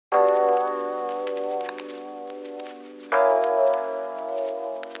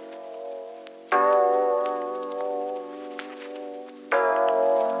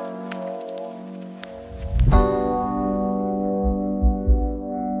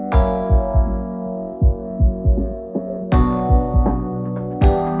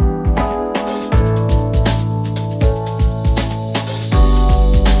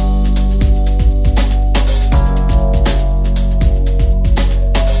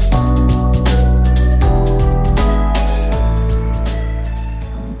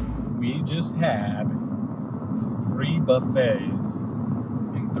buffets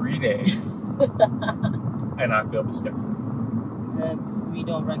in 3 days, and I feel disgusting. We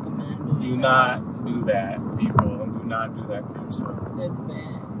don't recommend. Do not do that, people. Do not do that to yourself. It's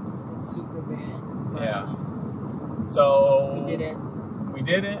bad. It's super bad. But, yeah. So we did it. We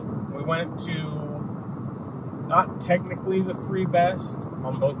did it. We went to not technically the 3 best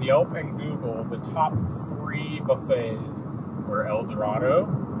on both Yelp and Google. The top 3 buffets were El Dorado,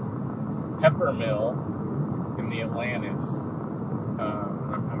 Peppermill, and the Atlantis.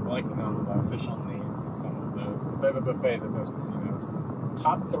 I'm blanking on the official names of some of those, but they're the buffets at those casinos.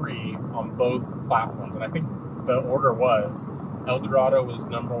 Top 3 on both platforms, and I think the order was El Dorado was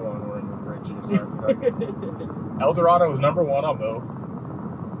number 1. We're in the bridge here, sorry for darkness. El Dorado was number 1 on both.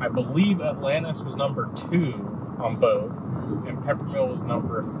 I believe Atlantis was number 2 on both, and Peppermill was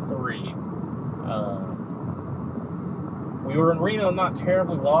number 3. We were in Reno not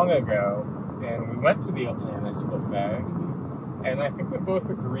terribly long ago, and we went to the Atlantis buffet, and I think we both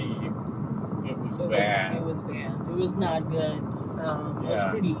agreed it was bad. It was bad. It was not good. It was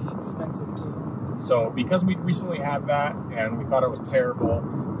pretty expensive too. So because we recently had that, and we thought it was terrible,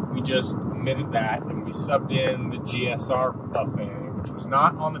 we just omitted that, and we subbed in the GSR buffet, which was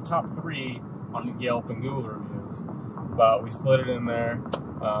not on the top 3 on Yelp and Google reviews, but we slid it in there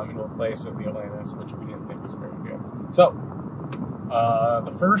in place of the Atlantis, which we didn't think was very good. So,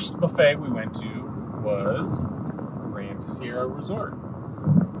 the first buffet we went to was Grand Sierra Resort.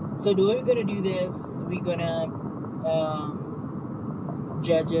 So the way we're going to do this, we're going to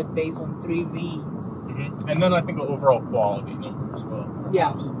judge it based on 3 V's. Mm-hmm. And then I think an overall quality number as well.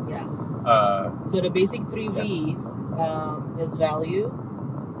 Perhaps. Yeah. So the basic 3 V's is value,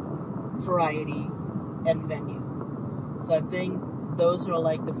 variety, and venue. So I think those are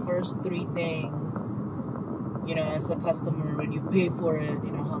like the first 3 things, you know, as a customer, when you pay for it,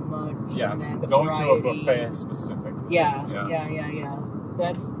 you know, how much. Yes, and then the going variety. to a buffet specifically. Yeah.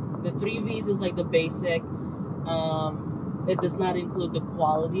 That's the 3 V's is like the basic. It does not include the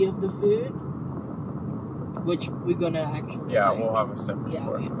quality of the food, which we're gonna actually. Yeah, we'll have a separate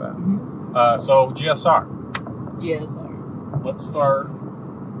score for that. Mm-hmm. So GSR. Let's start.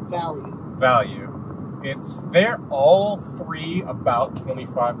 Value. They're all 3 about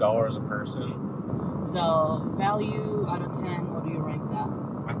 $25 a person. So value out of 10, what do you rank that?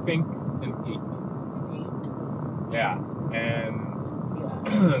 I think an 8. An 8. Yeah, and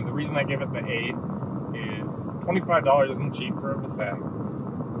the reason I give it the 8 is $25 isn't cheap for a buffet,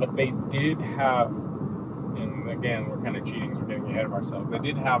 but they did have, and again we're kind of cheating because we're getting ahead of ourselves. They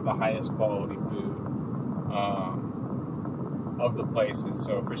did have the highest quality food of the places.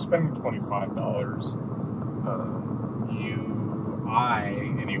 So if you're spending $25, I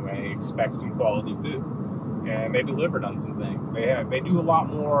anyway expect some quality food, and they delivered on some things. They do a lot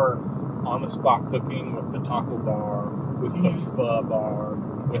more on the spot cooking with the taco bar, with the pho bar,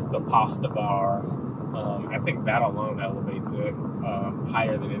 with the pasta bar. I think that alone elevates it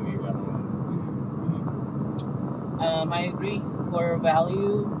higher than any of the other ones. I agree. For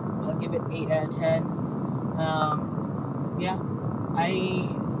value, I'll give it 8 out of 10. I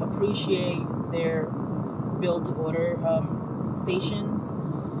appreciate their build-to-order stations,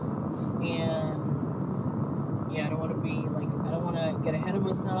 and I don't want to get ahead of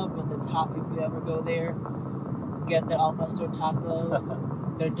myself. But the top, if you ever go there, get the al pastor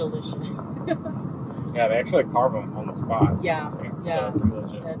tacos. They're delicious. Yeah, they actually carve them on the spot. Yeah, it's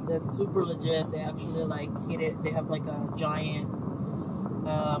legit. It's super legit. They actually heat it. They have like a giant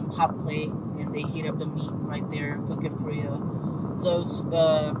hot plate, and they heat up the meat right there, cook it for you. So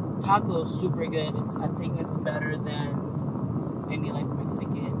tacos super good. I think it's better than any like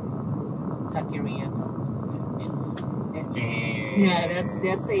Mexican taqueria tacos. Damn. Yeah,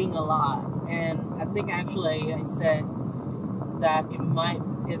 that's saying a lot. And I think actually I said that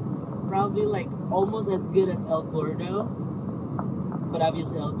it's probably like almost as good as El Gordo, but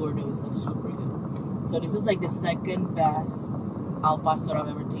obviously El Gordo is like super good. So this is like the second best al pastor I've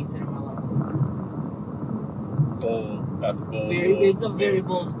ever tasted in my life. Bold. That's bold. It's a very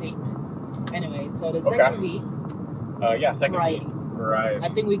bold statement. Anyway, so the second V. Second variety. Variety. I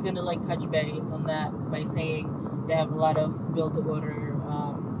think we're gonna like touch base on that by saying they have a lot of built-to-order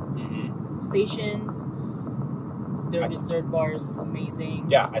stations. Their dessert bars amazing.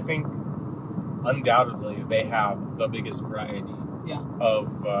 Yeah, I think undoubtedly they have the biggest variety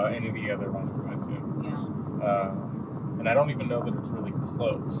of any of the other ones we went to. Yeah. And I don't even know that it's really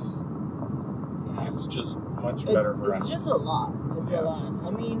close. Yeah. It's just much better variety. It's just a lot. It's a lot. I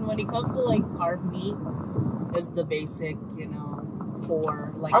mean, when it comes to like carved meats, it's the basic,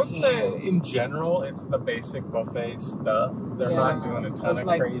 for like. I would say in general, it's the basic buffet stuff. They're not doing a ton of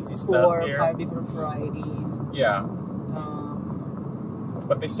crazy stuff here. 4 or 5 different varieties. Yeah.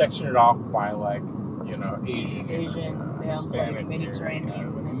 but they section it off by like, you know, Asian, Hispanic, like Mediterranean,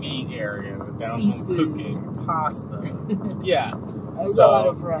 area, meat area, down home seafood. cooking, pasta. Yeah. There's So, a lot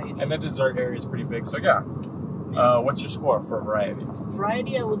of variety. And the dessert area is pretty big. So yeah. What's your score for variety?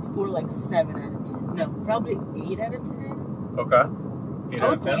 Variety, I would score like 7 out of 10. No, probably 8 out of 10. Okay. 8 I out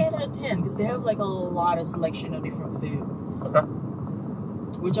would of say 10? 8 out of 10 because they have like a lot of selection of different food. Okay.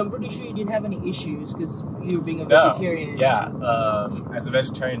 Which I'm pretty sure you didn't have any issues because you were being a vegetarian. Yeah. As a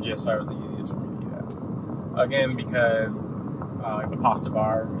vegetarian, GSR was the easiest for me to eat at. Again, because the pasta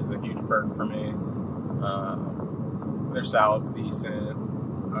bar is a huge perk for me. Their salad's decent.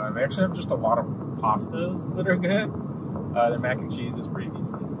 They actually have just a lot of pastas that are good. Their mac and cheese is pretty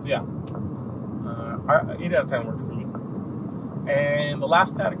decent. So yeah, 8 out of 10 works for me. And the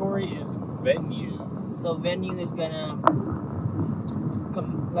last category is venue. So venue is gonna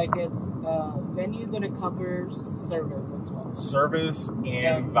venue gonna cover service as well. Service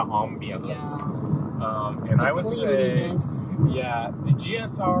and the ambiance. Yeah. And the I would say, cleanliness. yeah, the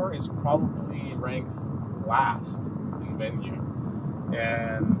GSR is probably ranks last in venue.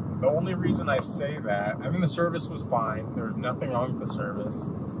 And the only reason I say that, I mean, the service was fine. There was nothing wrong with the service.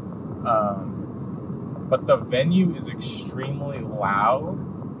 But the venue is extremely loud,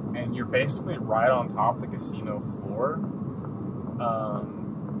 and you're basically right on top of the casino floor.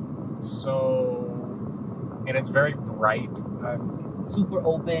 And it's very bright. Super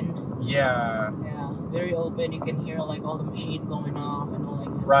open. Yeah. Yeah, very open. You can hear like all the machine going off and all that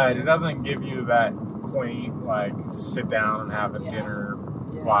kind of Right. stuff. It doesn't give you that quaint, like, sit down and have a dinner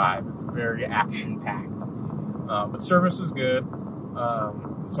vibe. It's very action-packed. But service is good.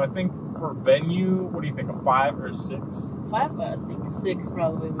 So I think for venue, what do you think, a 5 or a 6? 5, I think 6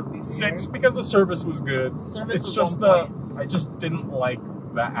 probably would be fair. 6, because the service was good. Service It's was just on point. I just didn't like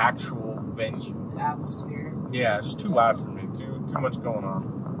the actual venue. The atmosphere. Yeah, just too loud for me. Too much going on.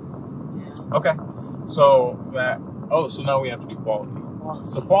 Yeah. Okay. So so now we have to do quality.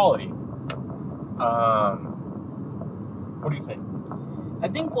 So quality. What do you think? I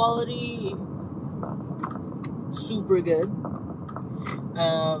think quality super good.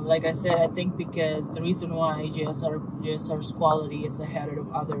 Like I said, I think because the reason why GSR's quality is ahead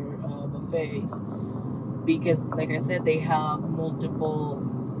of other buffets, because like I said, they have multiple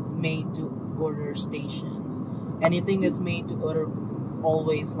made to order stations. Anything that's made to order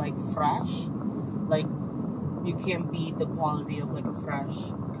always like fresh, like you can't beat the quality of like a fresh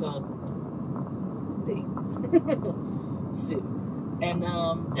cooked things food. And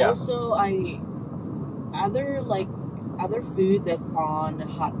also other food that's on the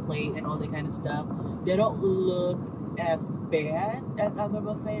hot plate and all that kind of stuff, they don't look as bad as other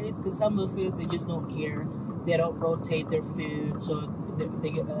buffets, because some buffets they just don't care. They don't rotate their food, so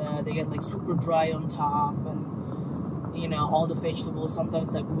they get like super dry on top, and you know, all the vegetables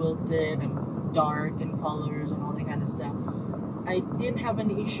sometimes like wilted and dark in colors and all that kind of stuff. I didn't have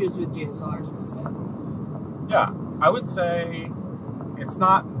any issues with GSR's buffet. Yeah, I would say it's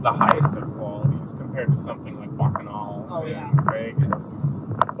not the highest of qualities compared to something like Bacchanal in Vegas.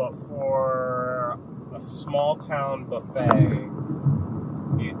 But for a small town buffet,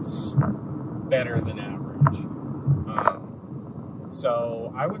 it's better than average.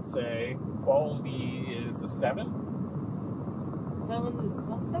 So I would say quality is a 7. 7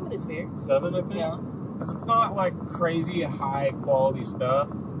 is fair. 7, I think. Yeah. Because it's not like crazy high quality stuff,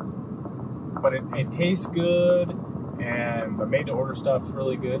 but it tastes good, and the made to order stuff's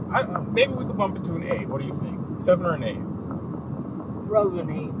really good. Maybe we could bump it to an 8. What do you think? 7 or an 8? Probably an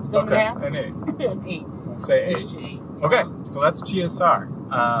 8. 7 okay, and a half? an 8. An 8. We'll say 8. Okay, so that's GSR.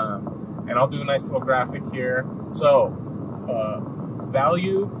 And I'll do a nice little graphic here. So,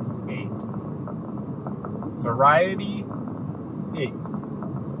 value, 8. Variety, 8.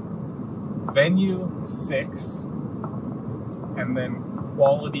 Venue, 6. And then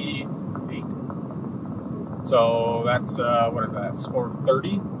quality, 8. So that's, what is that, score of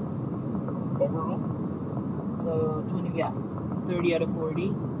 30 overall? So 30 out of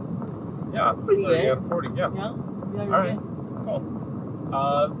 40. Yeah, pretty 30 good. out of 40, yeah. Yeah, All right, cool.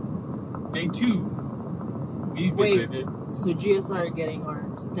 Day 2, we visited. So GSR are getting our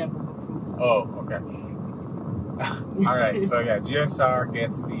stamp of approval. Oh, okay. All right, so yeah, GSR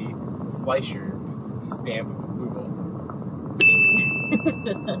gets the Fleischers stamp of approval.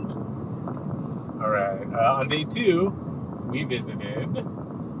 All right, on day 2, we visited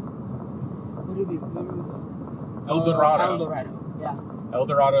Where did we go? El Dorado. El Dorado, yeah. El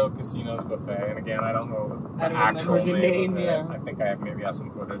Dorado Casino's buffet, and again, I don't know the actual remember the name, of it. yeah. I think I maybe have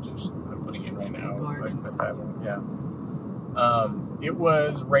some footage. I'm putting it right now. Gardens. Like the title. Yeah. It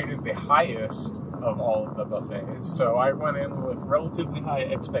was rated the highest of all of the buffets, so I went in with relatively high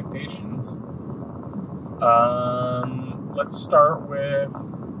expectations. Let's start with,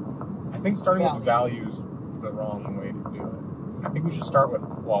 I think starting with value is the wrong way to do it. I think we should start with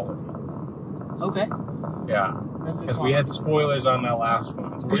quality. Okay. Yeah, because we had spoilers on that last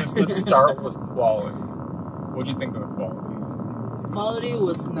one, so let's start with quality. What'd you think of the quality? Quality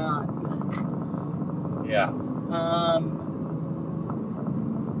was not good. Yeah.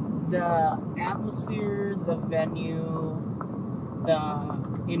 The atmosphere, the venue,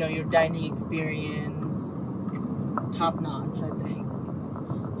 your dining experience, top notch, I think.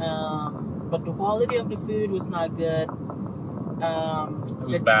 But the quality of the food was not good.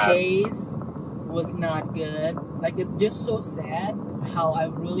 The taste was not good. Like, it's just so sad how I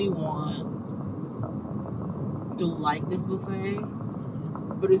really want to like this buffet,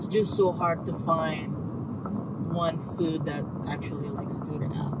 but it's just so hard to find one food that actually like stood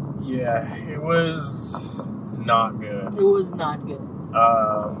out. Yeah, it was not good. It was not good.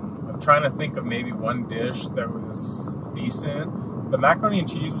 I'm trying to think of maybe one dish that was decent. The macaroni and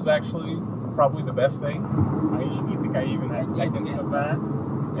cheese was actually probably the best thing. I think I even had seconds of that.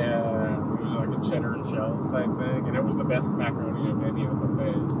 And it was like a cheddar and shells type thing, and it was the best macaroni of any of the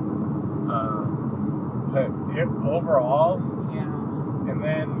buffets. But overall, yeah. And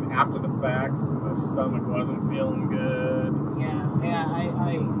then after the fact, the stomach wasn't feeling good. Yeah.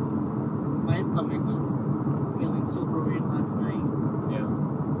 My stomach was feeling super weird last night. Yeah.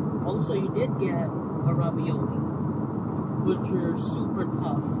 Also, you did get a ravioli, which were super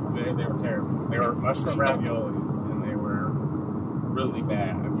tough. They were terrible. They were mushroom raviolis, and they were really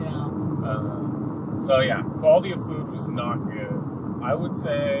bad. Yeah. So yeah, quality of food was not good. I would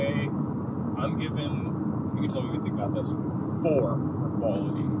say I'm giving, you can tell me what you think about this, 4 for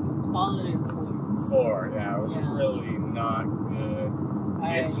quality. Quality is 4. 4, yeah, it was really not good.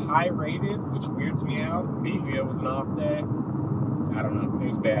 It's high rated, which weirds me out. Maybe it was an off day. I don't know. It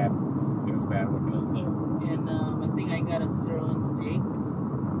was bad. What can I say? And I think I got a sirloin steak,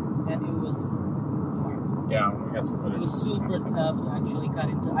 and it was hard. Yeah, we got some footage. It was super tough to actually cut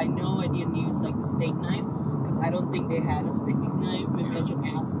into. I know I didn't use like the steak knife, because I don't think they had a steak knife. Maybe I should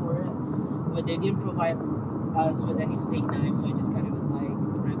ask for it. But they didn't provide us with any steak knife, so I just got it with like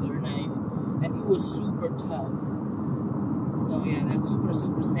a regular knife. And it was super tough. So yeah, that's super,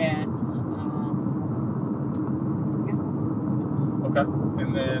 super sad. Yeah. Okay.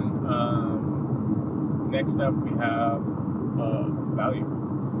 And then next up we have value.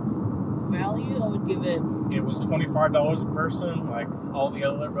 Value, I would give it... It was $25 a person, like all the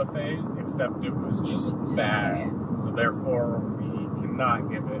other buffets, except it was just bad. So therefore, we cannot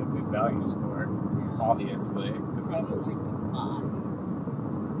give it a good value score, obviously. Probably like a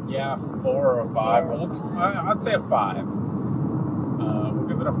 5. Yeah, 4 or 5. I'd say a 5. We'll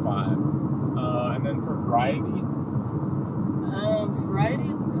give it a 5. And then for variety? Variety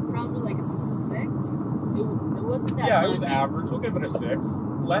is probably like a 6. It wasn't that much. Yeah, it was average. We'll give it a 6.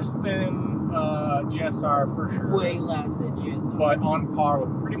 Less than GSR for sure. Way less than GSR. But on par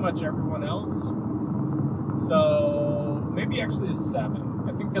with pretty much everyone else. So maybe actually a 7.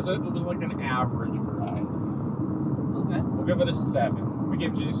 I think because it was like an average variety. Okay. We'll give it a 7. We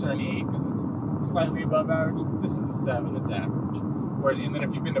gave GSR an 8 because it's slightly above average. This is a 7. It's average. Whereas, and then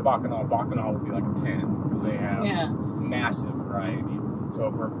if you've been to Bacchanal would be like a 10 because they have massive variety. So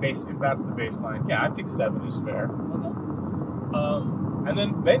if that's the baseline, yeah, I think 7 is fair. Okay. And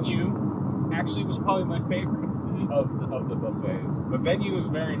then venue actually was probably my favorite of the buffets. The venue is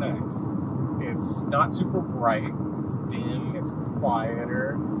very nice. It's not super bright. It's dim. It's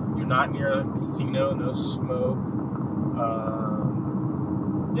quieter. You're not near a casino. No smoke.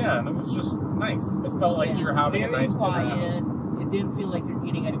 Yeah, and it was just nice. It felt like you were having a nice dinner. It didn't feel like you're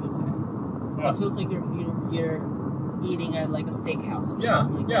eating at a buffet. Yeah. It feels like you're eating at like a steakhouse or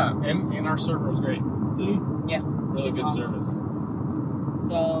something. And our server was great. Yeah, really good service.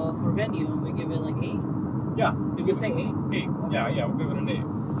 So for venue, we give it like 8. Yeah. Did we say 8? 8. Okay. Yeah, we'll give it an 8.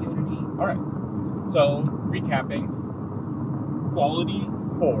 Give it an 8. All right. So recapping, quality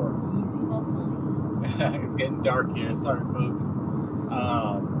 4. Easy muffins. It's getting dark here. Sorry, folks.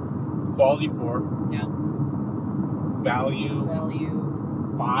 Quality 4. Yeah. Value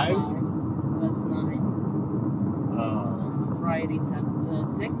 5. That's 9. Variety 6.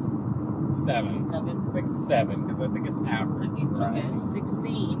 7. 7. I think 7 because I think it's average. Right? Okay.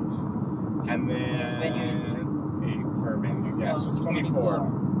 16. And then venue is 8 for venue. Yeah, so 24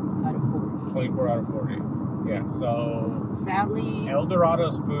 out of 40. 24 out of 40. Yeah. So sadly, El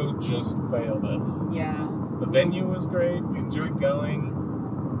Dorado's food just failed us. Yeah. The venue was great. We enjoyed going,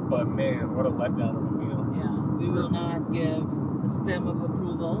 but man, what a letdown of a meal. Yeah. we will not give a stamp of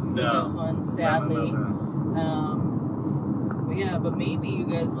approval for this one, sadly. No. But yeah, but maybe you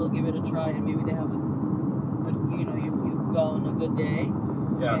guys will give it a try, and maybe they have you go on a good day.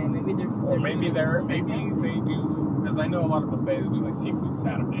 Yeah. And maybe maybe they do, because I know a lot of buffets do like seafood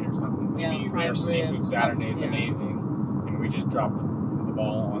Saturday or something. Maybe their seafood Saturday is amazing, and we just dropped the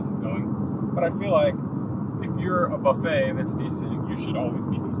ball on going. But I feel like if you're a buffet that's decent, you should always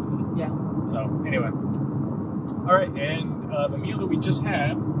be decent. Yeah. So anyway, all right, and the meal that we just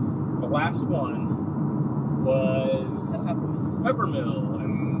had, the last one was Peppermill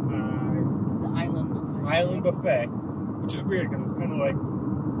and the Island Buffet, which is weird because it's kind of like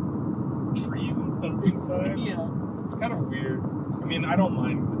trees and stuff inside. Yeah. It's kind of weird. I mean, I don't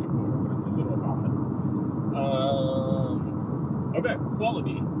mind the decor, but it's a little odd. Okay,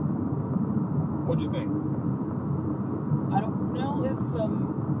 quality. What'd you think? I don't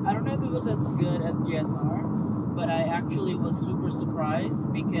know if it was as good as GSR, but I actually was super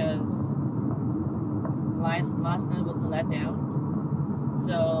surprised because last night was a letdown.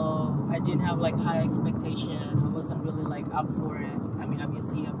 So I didn't have like high expectation. I wasn't really like up for it. I mean,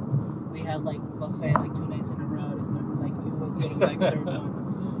 obviously we had like buffet like 2 nights in a row. It was gonna be like third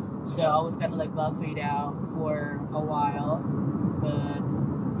one. So I was kind of like buffeted out for a while, but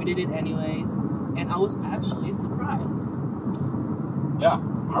we did it anyways, and I was actually surprised. Yeah,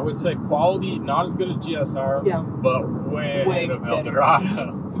 I would say quality not as good as GSR, but way ahead of El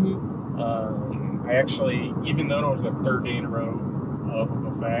Dorado. Mm-hmm. I actually, even though it was the third day in a row of a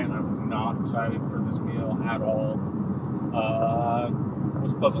buffet, and I was not excited for this meal at all, I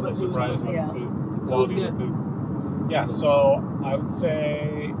was pleasantly surprised with the food, quality of the food. Yeah, so I would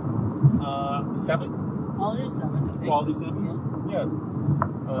say 7. Quality 7, I think. Quality 7? Yeah.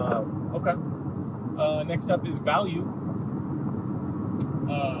 Okay. Next up is value.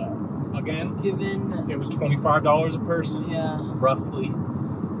 Again, it was $25 a person, roughly.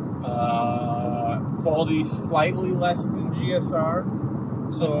 Quality slightly less than GSR,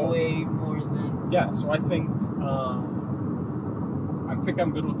 so way more than. Yeah, so I think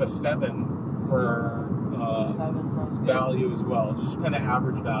I'm good with a 7 for 7 sounds good. Value as well. It's just kind of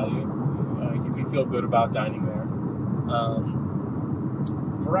average value. You can feel good about dining there.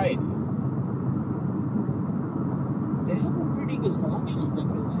 Variety. They have a pretty good selections, I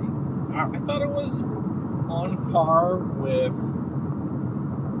feel like. I thought it was on par with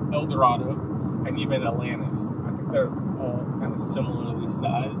El Dorado and even Atlantis. I think they're all kind of similarly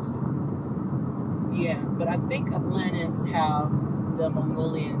sized. Yeah, but I think Atlantis have the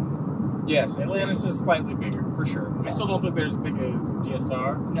Mongolian. Yes, Atlantis is slightly bigger, for sure. I still don't think they're as big as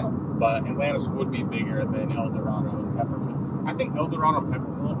GSR. No. But Atlantis would be bigger than El Dorado and Peppermill. I think El Dorado and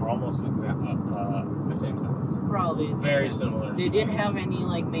Peppermill are almost the same size. Probably the same Very size. similar. They didn't have any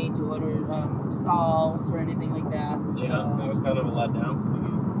like made to order stalls or anything like that. Yeah, so. that was kind of a letdown.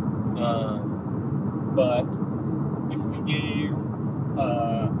 But if we gave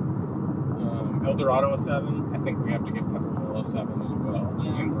El Dorado a 7, I think we have to give Peppermill a 7 as well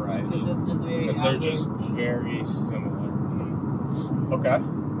in variety. Because it's just because they're just very similar. Okay.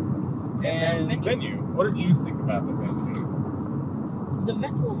 And then venue. What did you think about the venue? The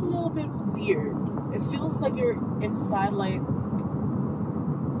venue was a little bit weird. It feels like you're inside like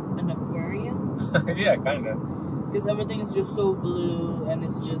an aquarium. Yeah, kind of. Because everything is just so blue, and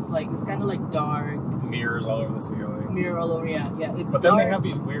it's just like, it's kind of like dark. Mirrors all over the ceiling. Mirror all over, yeah. It's but dark. Then they have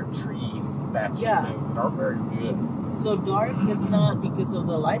these weird trees, thatched things that aren't very good. So dark is not because of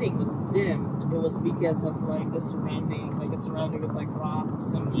the lighting was dimmed. It was because of like the surrounding, like it's surrounded with like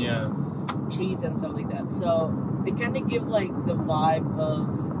rocks and trees and stuff like that. So it kind of give like the vibe of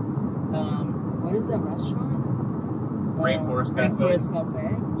what is that restaurant? Rainforest Cafe. Rainforest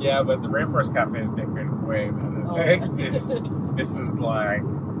Cafe. Yeah, but the Rainforest Cafe is decorated way better. Oh. This is like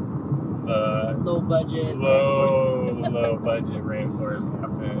the low budget Rainforest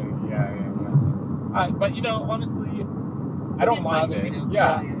Cafe. Yeah. But you know, honestly, I don't mind it.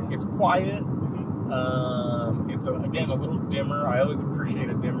 Yeah, it's quiet. It's again a little dimmer. I always appreciate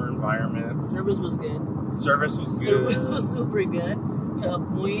a dimmer environment. Service was good. Service was good. Service was super good, to a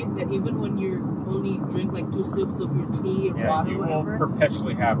point that even when you only drink like 2 sips of your tea and water, you will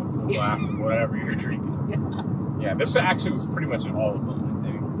perpetually have a full glass of whatever you're drinking. Yeah, this actually was pretty much all of them. I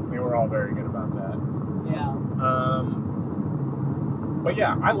think they were all very good about that. Yeah. But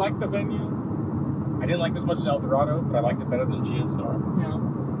yeah, I liked the venue. I didn't like it as much as El Dorado, but I liked it better than GSR. Yeah.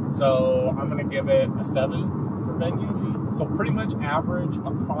 So I'm gonna give it a 7 for venue. So pretty much average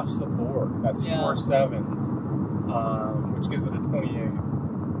across the board. That's 4 7s, which gives it a 28.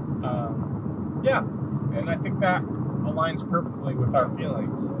 And I think that aligns perfectly with our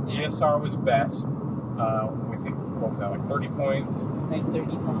feelings. GSR was best. We think, what was that, like 30 points? Like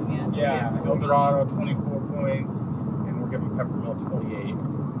 30 something, Yeah, El Dorado 24 points, and we're giving Peppermill 28.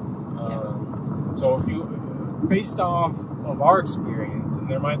 So if you, based off of our experience, and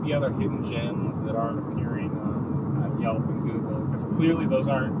there might be other hidden gems that aren't appearing on Yelp and Google, because clearly those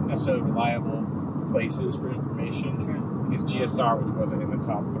aren't necessarily reliable places for information. True. Because GSR, which wasn't in the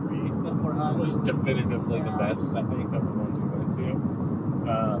top 3, But for us, was definitively the best, I think, of the ones we went to.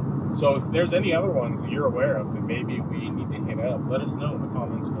 So if there's any other ones that you're aware of that maybe we need to hit up, let us know in the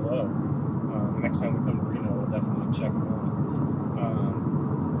comments below. The next time we come to Reno, we'll definitely check them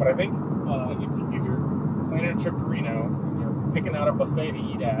out. But I think if you're planning a trip to Reno and you're picking out a buffet to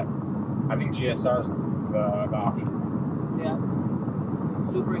eat at, I think GSR's the option. Yeah,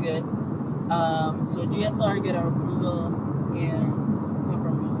 super good. So GSR get our approval in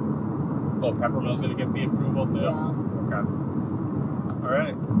Peppermill. Oh, Peppermill's going to get the approval too? Yeah. Okay. All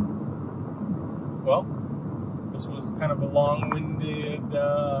right. Well, this was kind of a long-winded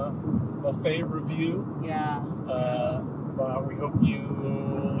buffet review. Yeah. But we hope you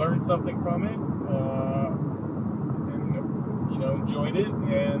learned something from it, and enjoyed it.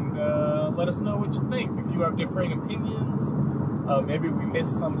 And let us know what you think. If you have differing opinions, maybe we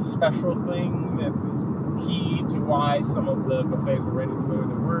missed some special thing that is key to why some of the buffets were rated the way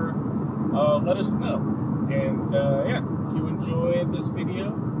they were. Let us know. And if you enjoyed this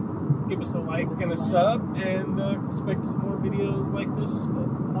video, give us a like and a sub, and expect some more videos like this, but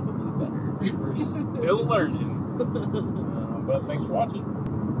probably better. We're still learning. But thanks for watching.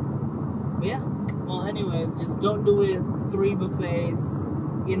 Yeah. Well, anyways, just don't do it 3 buffets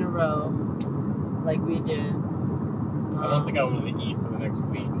in a row like we did. I don't think I'm going to eat for the next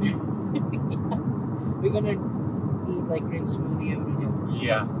week. We're gonna eat like green smoothie every day.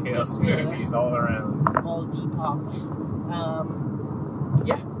 Yeah, chaos smoothies all around. All detox.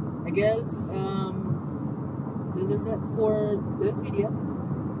 Yeah, I guess this is it for this video.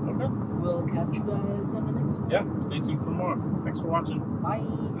 Okay. We'll catch you guys on the next one. Yeah, stay tuned for more. Thanks for watching. Bye.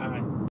 Bye.